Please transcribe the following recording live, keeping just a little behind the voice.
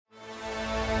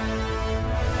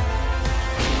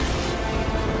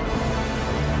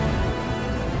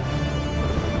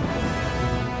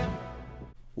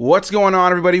What's going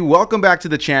on, everybody? Welcome back to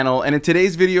the channel, and in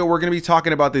today's video we're going to be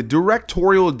talking about the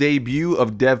directorial debut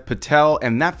of Dev Patel,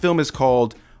 and that film is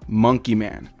called Monkey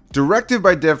Man. Directed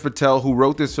by Dev Patel, who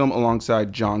wrote this film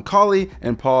alongside John Copley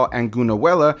and Paul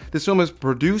Angunawella, this film is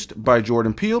produced by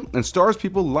Jordan Peele and stars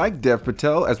people like Dev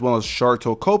Patel as well as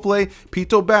Sharlto, Copley,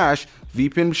 Pitobash,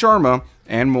 Vipin, Sharma,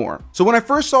 and more. So when I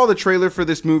first saw the trailer for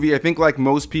this movie, I think like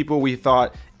most people, we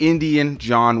thought Indian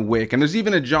John Wick, and there's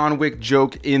even a John Wick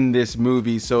joke in this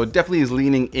movie, so it definitely is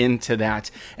leaning into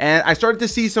that. And I started to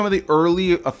see some of the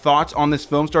early thoughts on this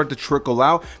film start to trickle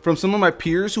out from some of my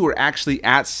peers who were actually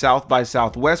at South by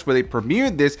Southwest where they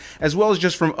premiered this, as well as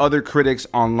just from other critics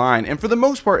online. And for the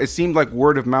most part, it seemed like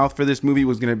word of mouth for this movie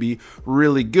was going to be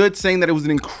really good, saying that it was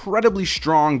an incredibly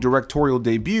strong directorial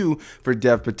debut for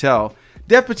Dev Patel.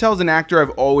 Dev Patel is an actor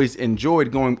I've always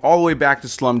enjoyed, going all the way back to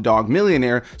Slumdog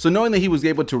Millionaire, so knowing that he was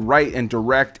able to write and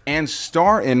direct and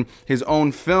star in his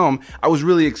own film, I was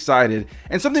really excited.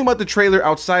 And something about the trailer,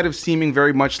 outside of seeming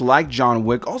very much like John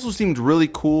Wick, also seemed really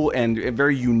cool and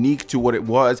very unique to what it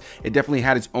was. It definitely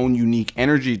had its own unique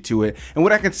energy to it. And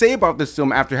what I can say about this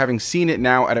film after having seen it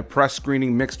now at a press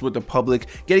screening mixed with the public,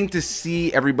 getting to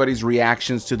see everybody's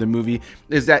reactions to the movie,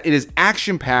 is that it is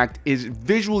action-packed, is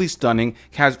visually stunning,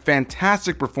 has fantastic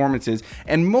performances,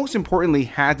 and most importantly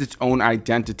has its own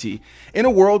identity. In a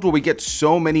world where we get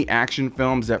so many action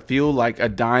films that feel like a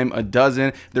dime a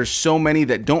dozen, there's so many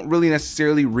that don't really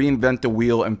necessarily reinvent the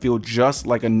wheel and feel just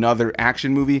like another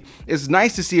action movie, it's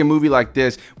nice to see a movie like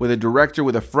this with a director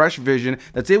with a fresh vision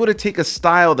that's able to take a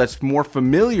style that's more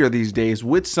familiar these days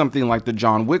with something like the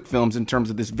John Wick films in terms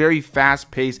of this very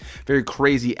fast-paced, very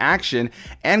crazy action,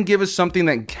 and give us something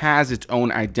that has its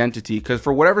own identity. Because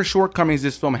for whatever shortcomings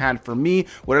this film had for me,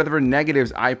 whatever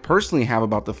negatives I personally have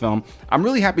about the film, I'm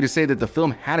really happy to say that the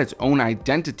film had its own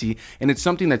identity, and it's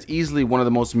something that's easily one of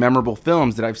the most memorable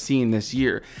films that I've seen this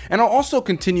year. And I'll also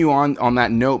continue on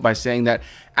that note by saying that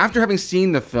after having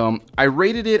seen the film, I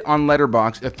rated it on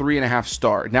Letterboxd a 3.5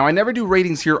 star. Now, I never do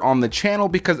ratings here on the channel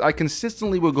because I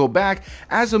consistently will go back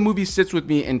as a movie sits with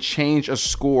me and change a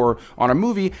score on a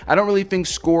movie. I don't really think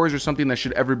scores are something that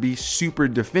should ever be super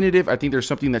definitive. I think there's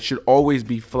something that should always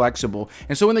be flexible.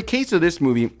 And so in the case of this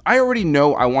movie, I already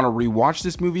know I want to rewatch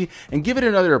this movie and give it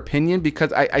another opinion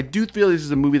because I do feel this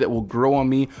is a movie that will grow on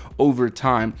me over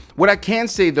time. What I can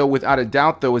say though, without a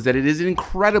doubt though, is that it is an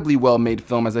incredibly well-made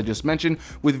film, as I just mentioned,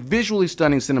 with visually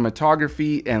stunning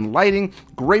cinematography and lighting,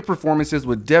 great performances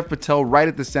with Dev Patel right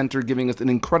at the center, giving us an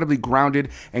incredibly grounded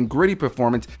and gritty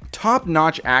performance,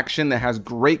 top-notch action that has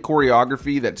great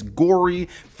choreography, that's gory,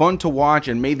 fun to watch,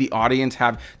 and made the audience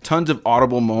have tons of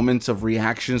audible moments of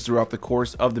reactions throughout the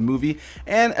course of the movie,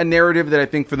 and a narrative that I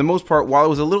think for the most part, while it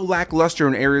was a little lackluster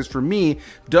in areas for me,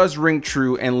 does ring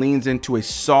true and leans into a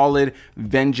solid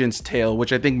vengeance tale,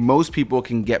 which I think most people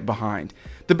can get behind.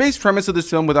 The base premise of this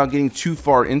film, without getting too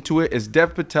far into it, is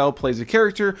Dev Patel plays a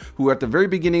character who at the very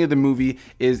beginning of the movie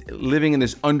is living in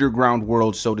this underground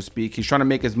world, so to speak. He's trying to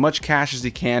make as much cash as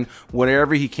he can,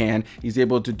 whatever he can. He's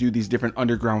able to do these different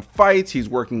underground fights. He's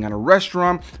working at a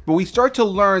restaurant, but we start to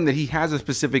learn that he has a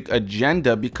specific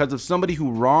agenda because of somebody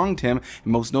who wronged him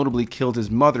and most notably killed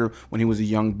his mother when he was a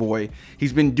young boy.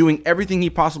 He's been doing everything he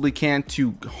possibly can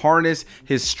to harness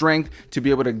his strength to be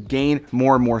able to gain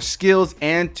more and more skills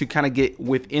and to kind of get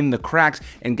within the cracks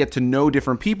and get to know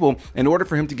different people in order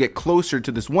for him to get closer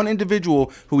to this one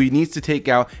individual who he needs to take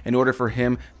out in order for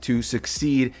him to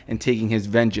succeed in taking his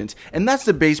vengeance. And that's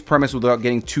the base premise without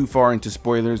getting too far into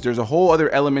spoilers. There's a whole other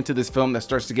element to this film that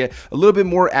starts to get a little bit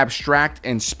more abstract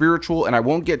and spiritual, and I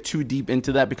won't get too deep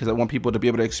into that because I want people to be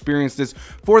able to experience this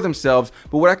for themselves.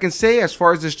 But what I can say as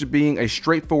far as this being a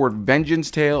straightforward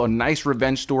vengeance tale, a nice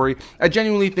revenge story, I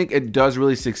genuinely think it does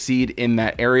really succeed in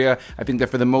that area. I think that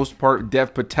for the most part,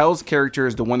 Dev Patel's character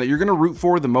is the one that you're going to root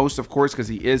for the most, of course, because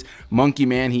he is Monkey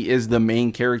Man. He is the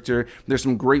main character. There's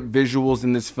some great visuals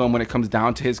in this film when it comes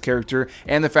down to his character,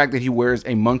 and the fact that he wears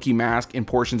a monkey mask in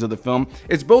portions of the film.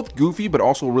 It's both goofy but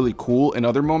also really cool in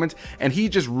other moments, and he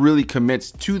just really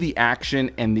commits to the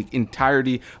action and the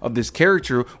entirety of this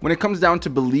character when it comes down to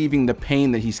believing the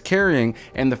pain that he's carrying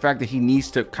and the fact that he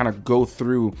needs to kind of go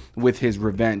through with his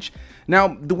revenge. Now,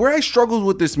 where I struggled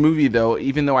with this movie though,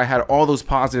 even though I had all those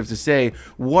positives to say,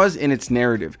 was in its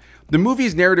narrative. The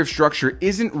movie's narrative structure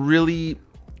isn't really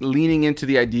leaning into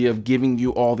the idea of giving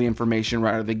you all the information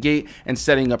right out of the gate and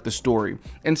setting up the story.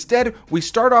 Instead, we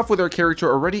start off with our character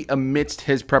already amidst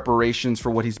his preparations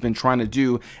for what he's been trying to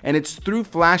do, and it's through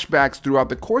flashbacks throughout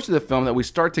the course of the film that we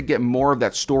start to get more of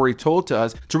that story told to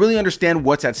us to really understand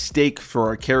what's at stake for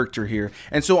our character here.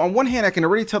 And so on one hand, I can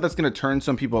already tell that's going to turn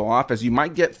some people off, as you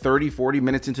might get 30-40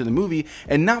 minutes into the movie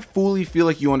and not fully feel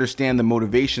like you understand the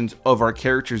motivations of our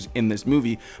characters in this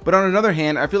movie. But on another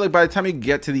hand, I feel like by the time you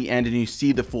get to the end and you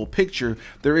see the full picture,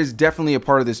 there is definitely a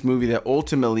part of this movie that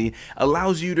ultimately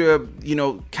allows you to, you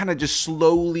know, kind of just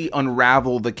slowly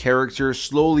unravel the character,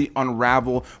 slowly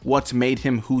unravel what's made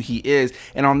him who he is.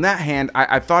 And on that hand,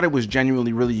 I thought it was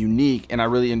genuinely really unique, and I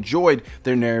really enjoyed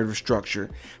their narrative structure.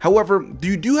 However,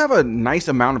 you do have a nice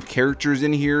amount of characters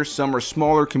in here. Some are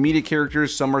smaller comedic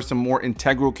characters, some are some more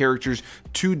integral characters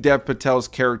to Dev Patel's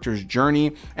character's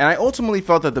journey. And I ultimately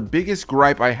felt that the biggest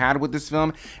gripe I had with this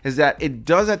film is that it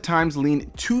does at times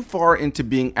lean too far into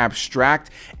being abstract,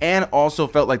 and also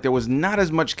felt like there was not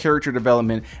as much character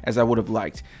development as I would have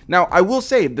liked. Now, I will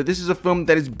say that this is a film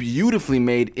that is beautifully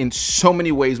made in so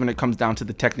many ways when it comes down to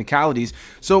the technicalities.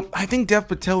 So I think Dev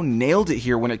Patel nailed it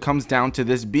here when it comes down to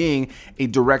this being a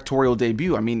directorial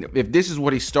debut. I mean, if this is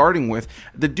what he's starting with,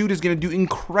 the dude is going to do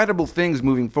incredible things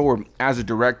moving forward as a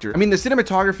director. I mean, the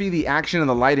cinematography, the action, and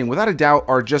the lighting, without a doubt,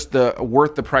 are just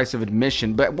worth the price of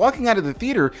admission. But walking out of the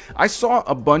theater, I saw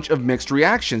a bunch of mixed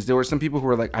reactions. There were some people who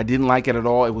were like, I didn't like it at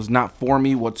all, it was not for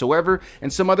me whatsoever,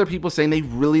 and some other people saying they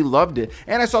really loved it.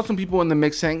 And I saw some people in the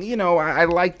mix saying, you know, I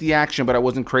liked the action, but I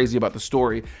wasn't crazy about the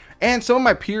story. And some of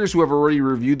my peers who have already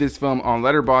reviewed this film on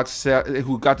Letterboxd,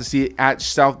 who got to see it at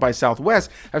South by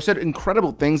Southwest, have said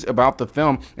incredible things about the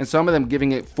film, and some of them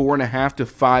giving it 4.5 to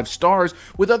 5 stars,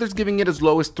 with others giving it as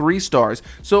low as 3 stars.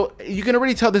 So you can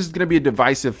already tell this is going to be a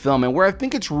divisive film, and where I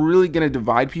think it's really going to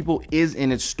divide people is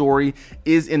in its story,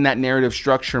 is in that narrative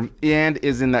structure, and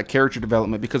is in that character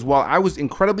development. Because while I was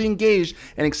incredibly engaged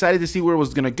and excited to see where it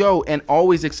was going to go, and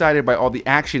always excited by all the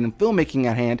action and filmmaking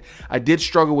at hand, I did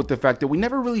struggle with the fact that we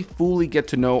never really fully get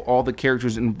to know all the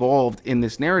characters involved in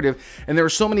this narrative, and there are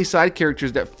so many side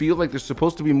characters that feel like they're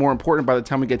supposed to be more important by the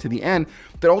time we get to the end,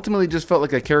 that ultimately just felt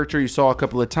like a character you saw a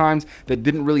couple of times that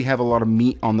didn't really have a lot of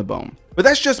meat on the bone. But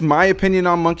that's just my opinion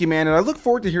on Monkey Man, and I look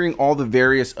forward to hearing all the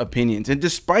various opinions. And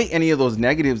despite any of those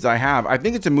negatives I have, I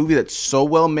think it's a movie that's so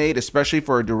well made, especially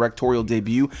for a directorial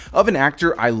debut of an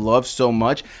actor I love so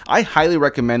much. I highly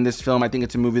recommend this film. I think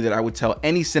it's a movie that I would tell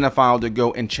any cinephile to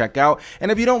go and check out. And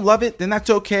if you don't love it, then that's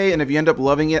okay. And if you end up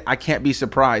loving it, I can't be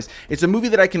surprised. It's a movie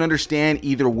that I can understand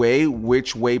either way,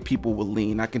 which way people will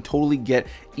lean. I can totally get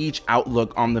each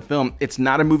outlook on the film. It's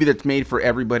not a movie that's made for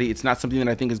everybody. It's not something that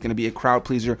I think is going to be a crowd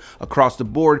pleaser across the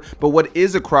board, but what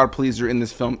is a crowd pleaser in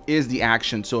this film is the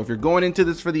action. So if you're going into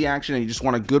this for the action and you just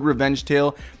want a good revenge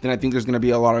tale, then I think there's going to be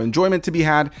a lot of enjoyment to be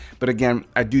had. But again,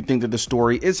 I do think that the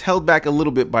story is held back a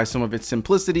little bit by some of its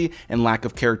simplicity and lack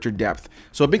of character depth.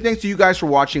 So a big thanks to you guys for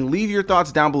watching. Leave your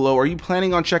thoughts down below. Are you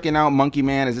planning on checking out Monkey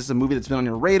Man? Is this a movie that's been on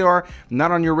your radar,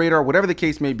 not on your radar? Whatever the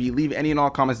case may be, leave any and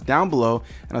all comments down below,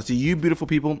 and I'll see you beautiful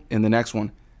people in the next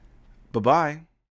one. Bye-bye.